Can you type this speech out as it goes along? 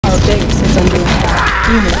Base is under attack.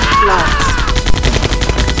 Unit lost.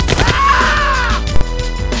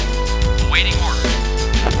 Awaiting order.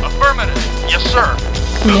 Affirmative. Yes, sir.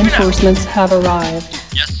 Reinforcements have arrived.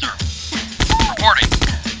 Yes, sir. Reporting.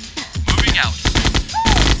 Moving out.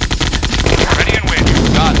 Ready and waiting.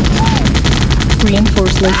 Got it.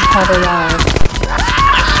 Reinforcements have arrived.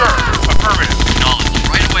 Yes, sir. Affirmative. Knowledge.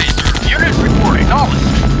 Right away, sir. Unit reporting. Knowledge.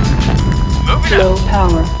 Moving Low out.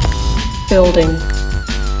 power. Building.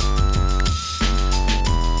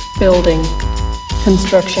 Building.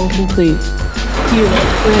 Construction complete. Unit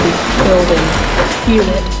ready. Building.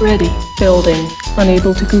 Unit ready. Building.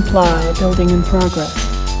 Unable to comply. Building in progress.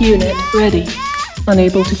 Unit ready.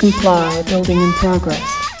 Unable to comply. Building in progress.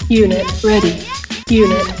 Unit ready.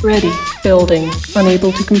 Unit ready. Building.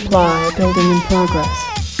 Unable to comply. Building in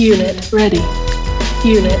progress. Unit ready.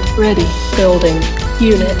 Unit ready. Building.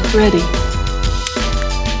 Unit ready.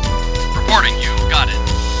 Reporting. You got it.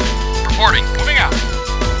 Reporting. Moving out.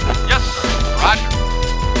 Yes, sir. Roger.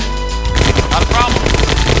 Not a problem.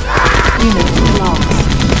 Unit lost.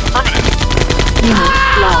 Affirmative. Unit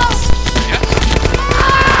lost. Yes.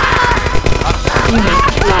 Not a problem. Unit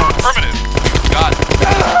lost. Affirmative. You got it.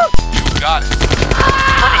 You got it.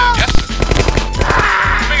 Affirmative. Yes, sir.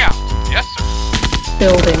 Moving out. Yes, sir.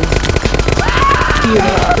 Building.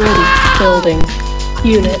 Unit ready. Building.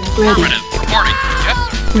 Unit ready. Affirmative. Reporting. Yes,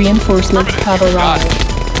 sir. Reinforcements have Got it. arrived.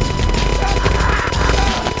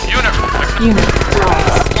 Unit. Unit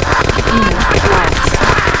lost. Unit lost.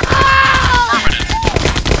 Affirmative.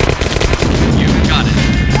 You got it.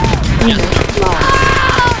 Yes, Unit sir.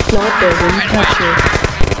 lost. Plot building captured.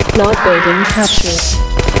 Plot building captured.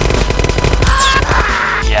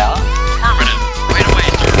 Yeah. Affirmative. Right away,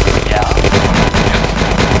 sir. Yeah. Yes.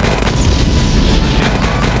 Yes.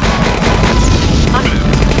 Affirmative.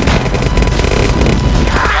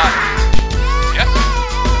 Got it. Yes.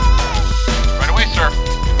 Right away, sir.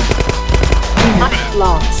 Unit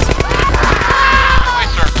lost. Right away,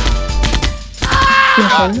 sir.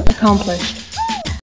 Mission accomplished.